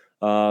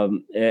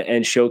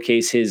and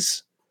showcase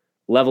his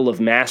level of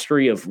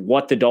mastery of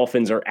what the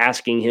Dolphins are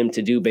asking him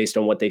to do based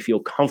on what they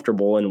feel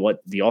comfortable and what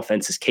the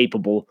offense is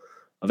capable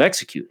of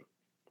executing.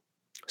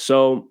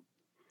 So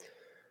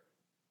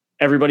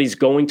everybody's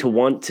going to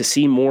want to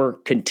see more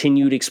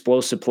continued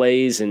explosive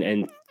plays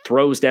and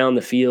throws down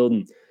the field.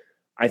 And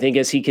I think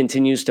as he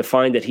continues to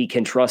find that he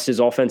can trust his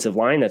offensive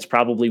line, that's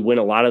probably when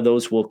a lot of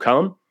those will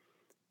come.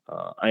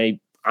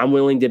 I'm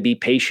willing to be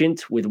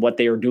patient with what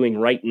they are doing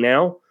right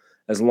now,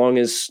 as long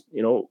as,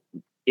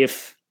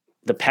 if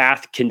the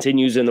path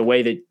continues in the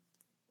way that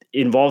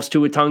involves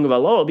Tua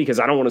Tagovailoa, because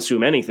I don't want to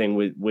assume anything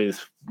with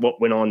what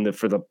went on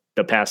for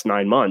the past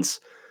 9 months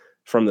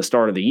from the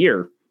start of the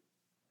year.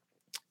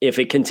 If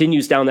it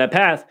continues down that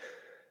path,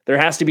 there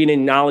has to be an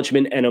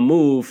acknowledgement and a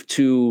move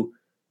to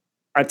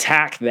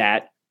attack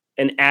that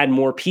and add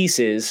more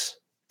pieces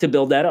to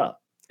build that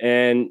up.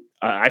 And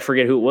I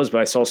forget who it was,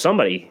 but I saw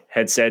somebody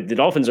had said the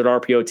Dolphins are an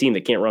RPO team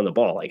that can't run the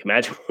ball. Like,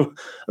 imagine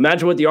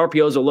what the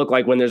RPOs will look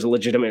like when there's a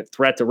legitimate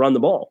threat to run the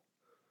ball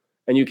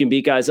and you can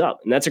beat guys up.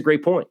 And that's a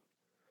great point.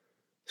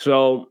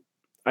 So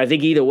I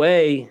think either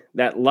way,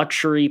 that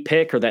luxury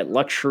pick or that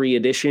luxury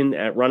addition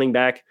at running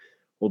back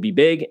will be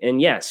big.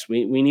 And yes,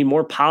 we need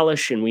more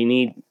polish and we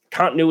need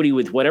continuity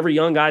with whatever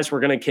young guys we're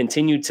going to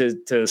continue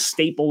to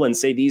staple and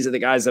say these are the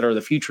guys that are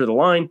the future of the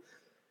line.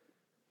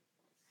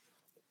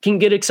 Can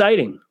get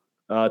exciting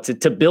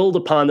to build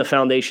upon the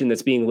foundation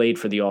that's being laid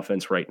for the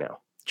offense right now.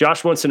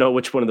 Josh wants to know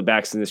which one of the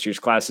backs in this year's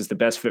class is the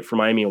best fit for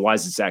Miami and why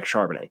is it Zach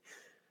Charbonnet?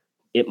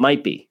 It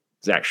might be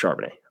Zach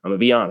Charbonnet. I'm going to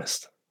be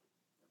honest.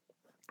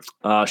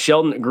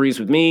 Sheldon agrees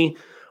with me.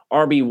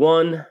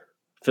 RB1,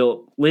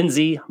 Philip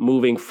Lindsay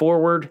moving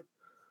forward.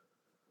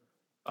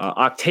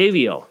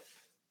 Octavio,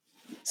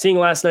 seeing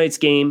last night's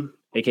game,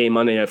 aka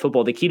Monday Night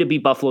Football, the key to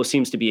beat Buffalo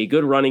seems to be a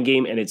good running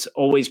game, and it's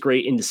always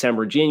great in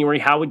December, January.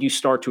 How would you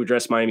start to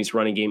address Miami's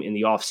running game in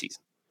the offseason?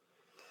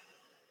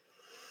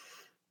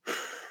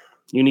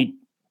 You need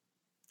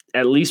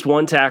at least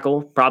one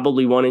tackle,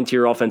 probably one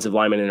interior offensive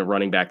lineman, and a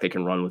running back that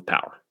can run with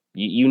power.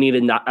 You need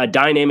a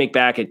dynamic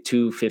back at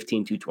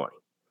 215, 220.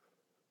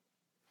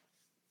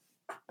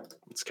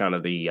 It's kind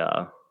of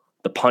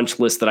the punch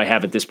list that I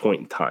have at this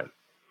point in time.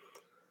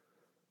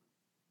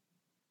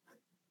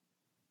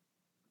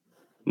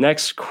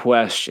 Next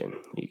question.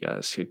 You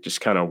guys,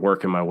 just kind of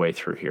working my way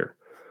through here.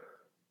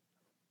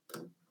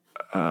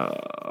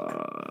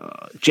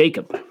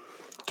 Jacob,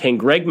 can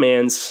Greg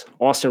Mans,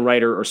 Austin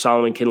Reiter, or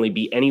Solomon Kinley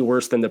be any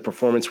worse than the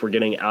performance we're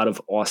getting out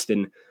of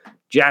Austin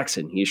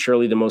Jackson. He is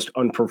surely the most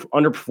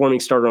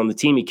underperforming starter on the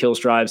team. He kills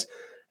drives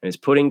and is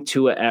putting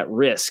Tua at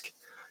risk.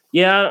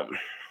 Yeah.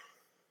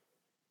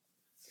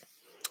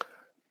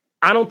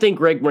 I don't think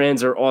Greg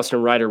Brands or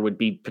Austin Ryder would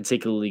be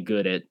particularly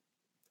good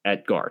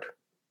at guard,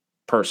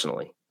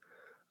 personally.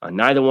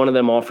 Neither one of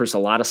them offers a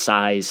lot of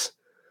size.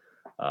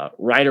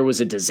 Ryder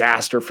was a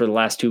disaster for the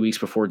last 2 weeks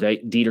before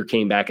Dieter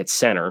came back at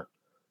center.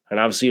 And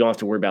obviously you don't have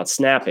to worry about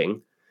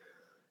snapping.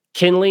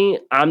 Kinley,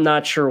 I'm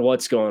not sure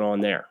what's going on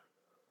there.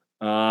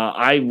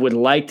 I would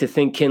like to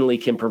think Kinley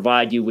can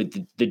provide you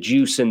with the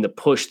juice and the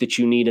push that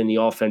you need in the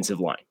offensive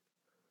line.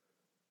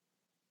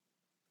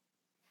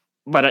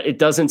 But it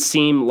doesn't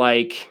seem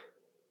like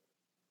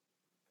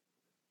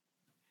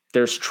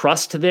there's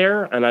trust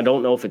there, and I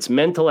don't know if it's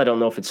mental. I don't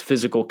know if it's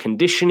physical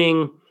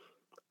conditioning.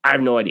 I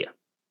have no idea.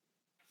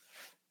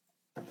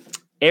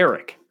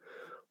 Eric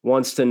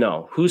wants to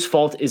know, whose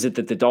fault is it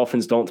that the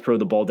Dolphins don't throw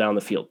the ball down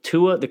the field?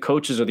 Tua, the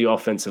coaches, or the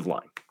offensive line?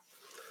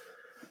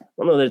 I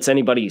don't know that it's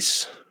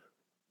anybody's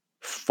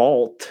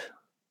fault.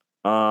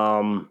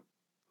 Well,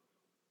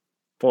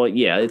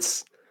 yeah,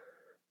 it's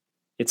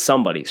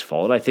somebody's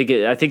fault. I think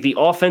the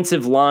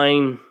offensive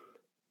line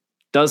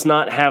does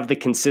not have the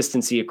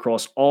consistency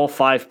across all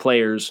 5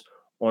 players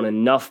on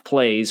enough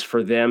plays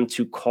for them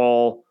to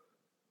call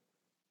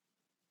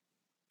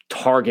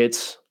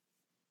targets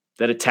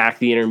that attack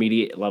the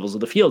intermediate levels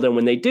of the field. And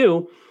when they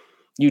do,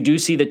 you do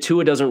see that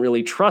Tua doesn't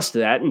really trust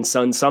that in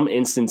some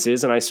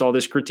instances. And I saw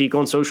this critique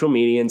on social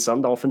media, and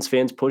some Dolphins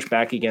fans push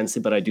back against it,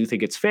 but I do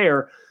think it's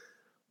fair.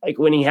 Like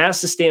when he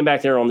has to stand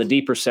back there on the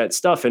deeper set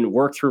stuff and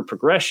work through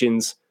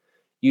progressions,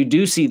 you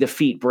do see the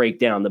feet break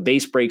down. The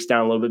base breaks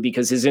down a little bit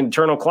because his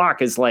internal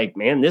clock is like,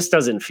 man, this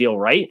doesn't feel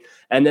right.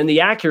 And then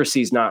the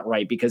accuracy is not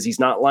right because he's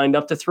not lined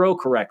up to throw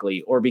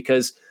correctly, or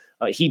because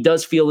he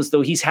does feel as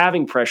though he's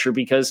having pressure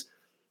because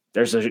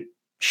there's a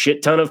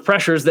shit ton of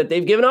pressures that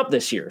they've given up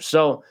this year.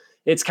 So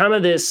it's kind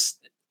of this,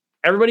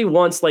 everybody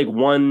wants like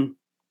one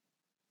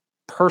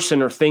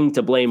person or thing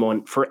to blame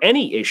on for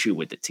any issue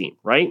with the team,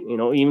 right? You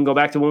know, even go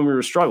back to when we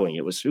were struggling.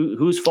 It was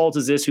whose fault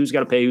is this? Who's got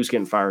to pay? Who's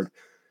getting fired?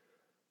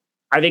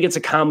 I think it's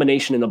a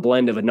combination and a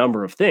blend of a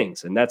number of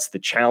things. And that's the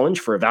challenge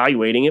for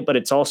evaluating it. But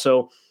it's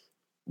also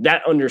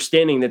that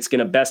understanding that's going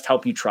to best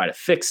help you try to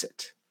fix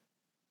it.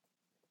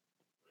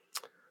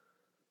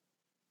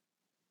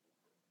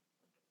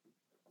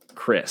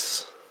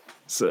 Chris.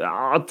 So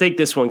I'll take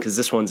this one because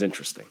this one's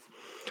interesting.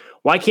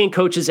 Why can't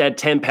coaches add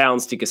 10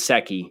 pounds to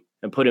Gesicki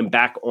and put him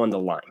back on the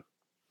line?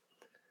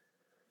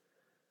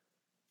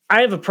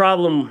 I have a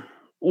problem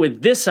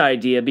with this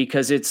idea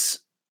because it's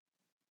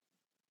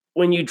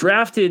when you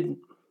drafted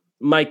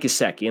Mike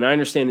Gesicki, and I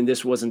understand that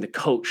this wasn't the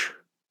coach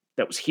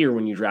that was here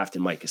when you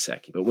drafted Mike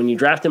Gesicki, but when you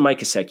drafted Mike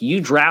Gesicki, you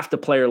draft a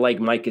player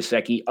like Mike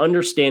Gesicki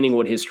understanding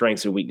what his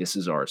strengths and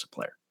weaknesses are as a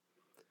player.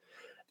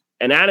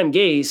 And Adam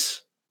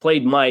Gase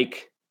played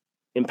Mike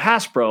in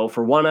pass pro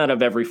for 1 out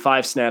of every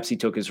 5 snaps he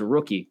took as a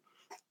rookie.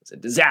 It's a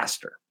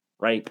disaster,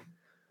 right?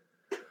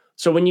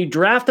 So when you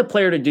draft a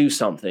player to do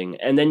something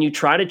and then you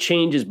try to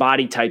change his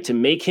body type to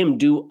make him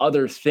do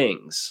other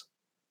things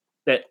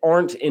that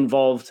aren't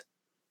involved,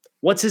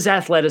 what's his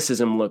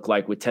athleticism look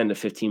like with 10 to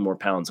 15 more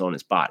pounds on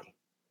his body?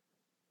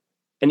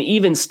 And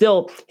even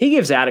still, he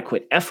gives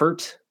adequate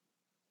effort,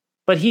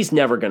 but he's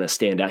never going to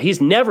stand out.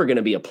 He's never going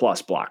to be a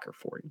plus blocker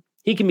for you.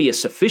 He can be a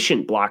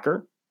sufficient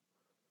blocker.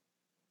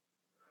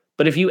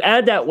 But if you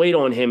add that weight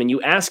on him and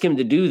you ask him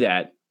to do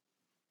that,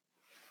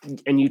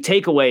 and you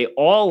take away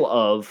all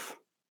of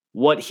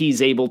what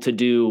he's able to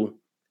do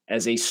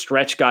as a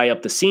stretch guy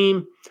up the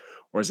seam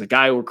or as a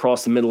guy who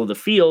across the middle of the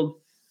field,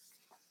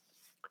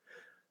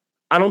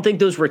 I don't think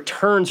those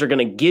returns are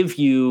going to give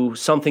you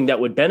something that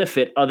would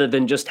benefit other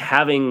than just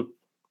having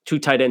 2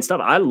 tight end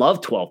stuff. I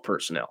love 12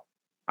 personnel.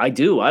 I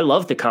do. I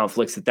love the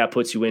conflicts that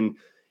puts you in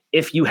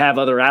if you have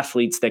other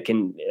athletes that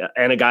can,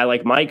 and a guy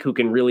like Mike who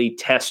can really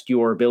test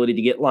your ability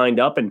to get lined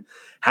up and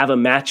have a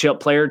matchup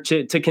player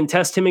to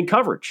contest him in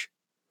coverage.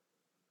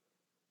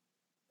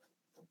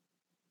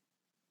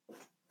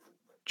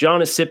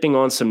 John is sipping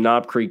on some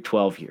Knob Creek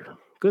 12 here.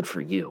 Good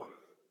for you.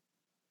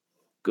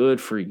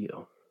 Good for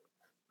you.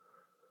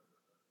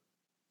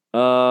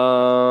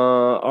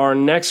 Our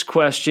next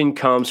question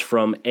comes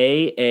from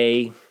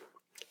AAH.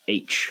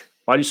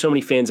 Why do so many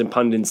fans and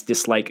pundits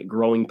dislike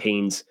growing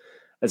pains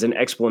as an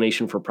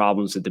explanation for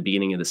problems at the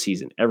beginning of the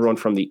season? Everyone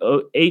from the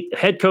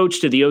head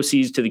coach to the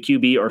OCs to the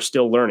QB are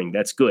still learning.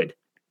 That's good.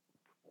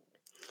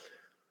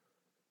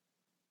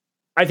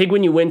 I think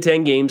when you win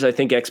 10 games, I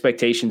think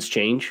expectations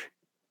change.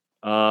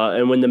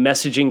 And when the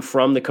messaging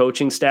from the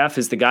coaching staff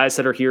is the guys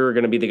that are here are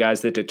going to be the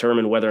guys that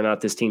determine whether or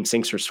not this team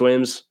sinks or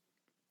swims,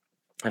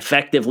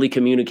 effectively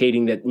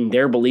communicating that in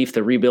their belief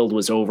the rebuild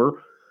was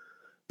over.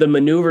 The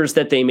maneuvers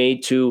that they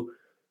made to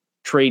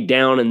trade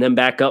down and then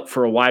back up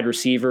for a wide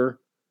receiver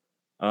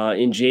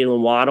in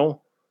Jalen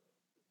Waddle,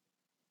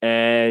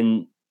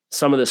 and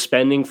some of the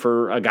spending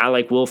for a guy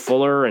like Will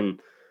Fuller and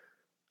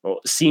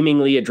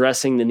seemingly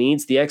addressing the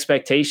needs, the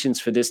expectations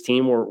for this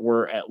team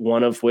were at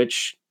one of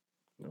which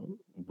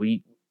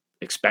we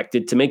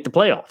expected to make the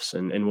playoffs.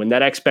 And when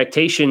that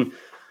expectation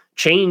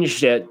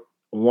changed at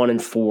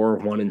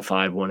 1-4, 1-5,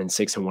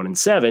 1-6, and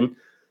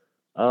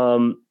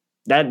 1-7,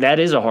 that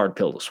is a hard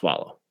pill to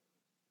swallow.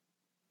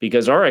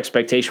 Because our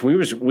expectation,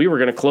 we were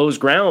going to close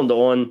ground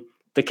on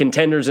the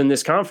contenders in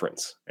this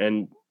conference.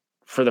 And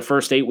for the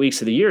first 8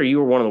 weeks of the year, you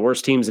were one of the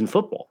worst teams in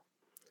football.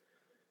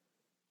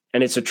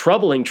 And it's a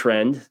troubling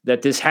trend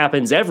that this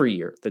happens every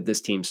year, that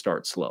this team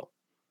starts slow.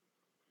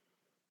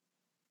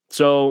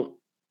 So,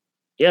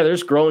 yeah,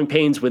 there's growing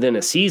pains within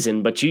a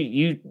season, but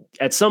you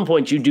at some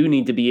point you do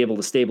need to be able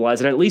to stabilize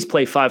and at least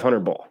play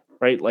 500 ball,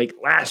 right? Like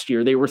last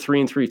year, they were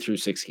 3-3 through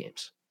 6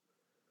 games.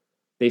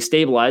 They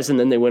stabilized and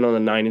then they went on a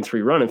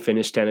 9-3 run and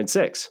finished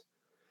 10-6.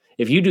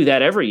 If you do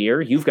that every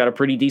year, you've got a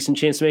pretty decent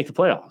chance to make the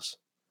playoffs.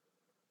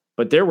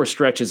 But there were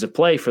stretches of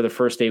play for the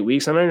first 8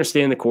 weeks, and I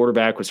understand the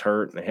quarterback was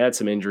hurt and they had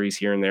some injuries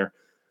here and there.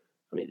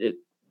 I mean,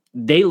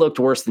 they looked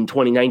worse than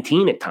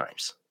 2019 at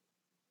times.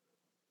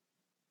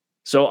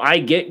 So I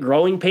get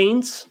growing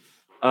pains,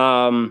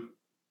 but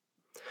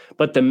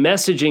the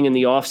messaging in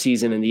the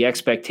offseason and the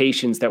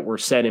expectations that were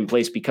set in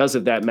place because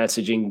of that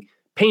messaging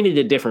painted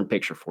a different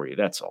picture for you.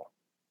 That's all.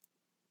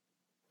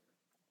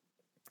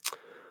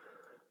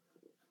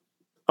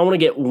 I want to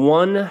get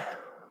one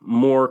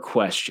more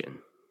question.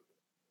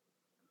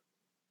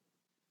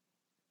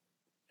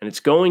 And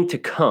it's going to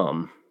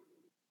come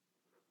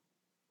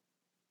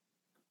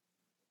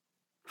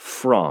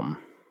from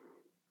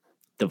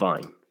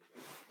Divine.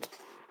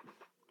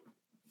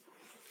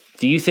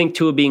 Do you think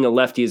Tua being a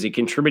lefty is a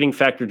contributing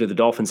factor to the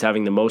Dolphins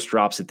having the most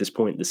drops at this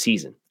point in the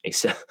season? A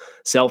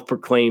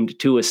self-proclaimed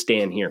Tua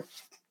stan here.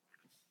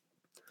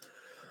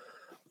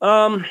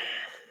 I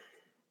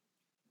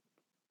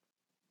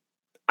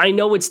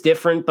know it's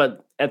different,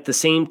 but at the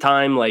same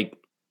time, like,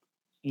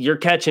 you're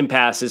catching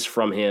passes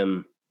from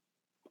him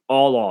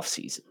all off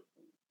season.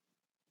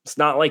 It's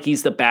not like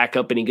he's the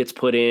backup and he gets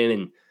put in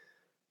and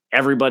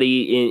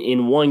everybody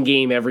in one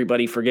game,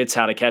 everybody forgets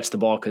how to catch the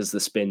ball because the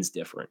spin's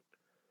different.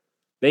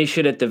 They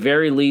should at the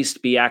very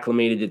least be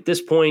acclimated at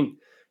this point.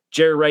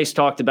 Jerry Rice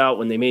talked about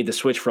when they made the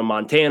switch from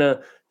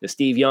Montana to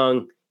Steve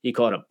Young, he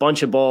caught a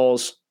bunch of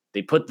balls.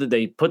 They put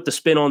the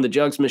spin on the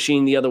jugs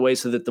machine the other way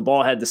so that the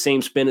ball had the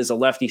same spin as a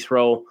lefty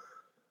throw.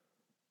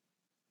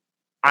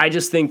 I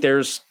just think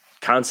there's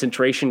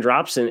concentration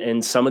drops,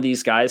 and some of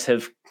these guys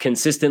have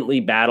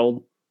consistently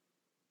battled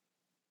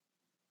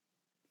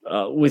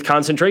with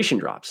concentration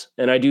drops.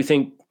 And I do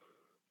think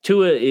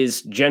Tua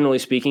is, generally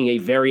speaking, a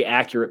very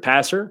accurate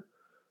passer.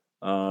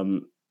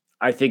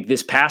 I think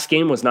this past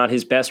game was not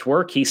his best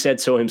work. He said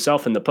so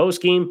himself in the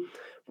post game.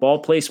 Ball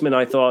placement,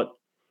 I thought,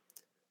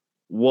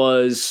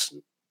 was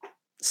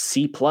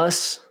C+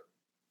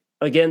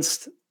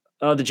 against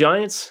the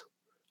Giants.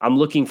 I'm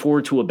looking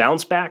forward to a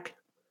bounce back.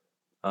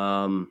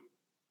 And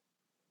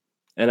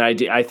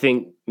I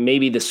think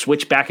maybe the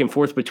switch back and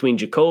forth between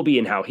Jacoby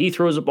and how he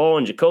throws a ball,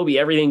 and Jacoby,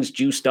 everything's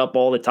juiced up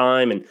all the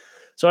time. And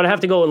so I'd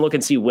have to go and look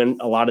and see when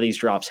a lot of these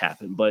drops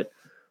happen. But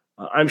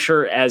I'm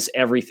sure, as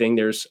everything,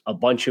 there's a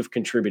bunch of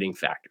contributing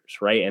factors,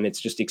 right? And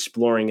it's just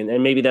exploring.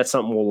 And maybe that's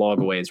something we'll log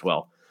away as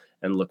well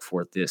and look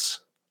for it this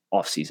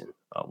offseason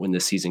when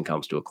this season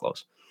comes to a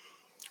close.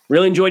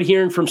 Really enjoyed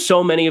hearing from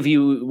so many of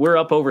you. We're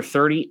up over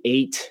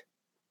 38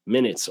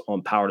 minutes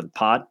on Power to the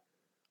Pod,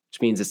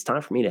 which means it's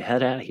time for me to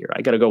head out of here.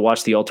 I got to go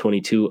watch the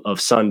All-22 of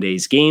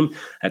Sunday's game.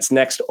 That's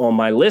next on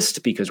my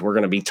list because we're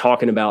going to be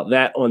talking about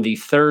that on the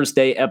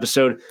Thursday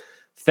episode.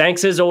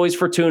 Thanks, as always,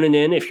 for tuning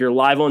in. If you're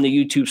live on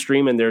the YouTube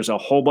stream, and there's a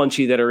whole bunch of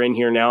you that are in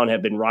here now and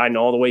have been riding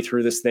all the way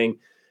through this thing,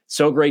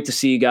 so great to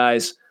see you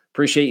guys.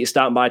 Appreciate you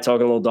stopping by,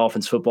 talking a little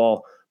Dolphins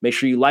football. Make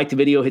sure you like the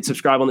video, hit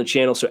subscribe on the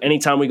channel, so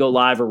anytime we go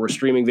live or we're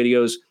streaming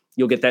videos,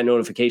 you'll get that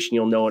notification.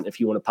 You'll know it.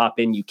 If you want to pop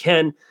in, you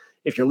can.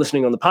 If you're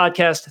listening on the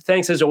podcast,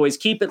 thanks as always.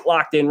 Keep it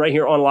locked in right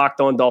here on Locked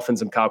On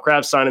Dolphins. I'm Kyle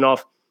Krabs signing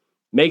off.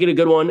 Make it a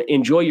good one.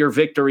 Enjoy your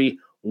Victory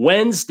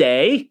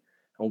Wednesday.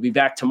 We'll be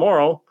back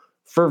tomorrow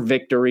for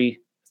Victory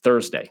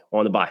Thursday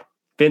on the bye.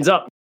 Fins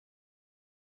up.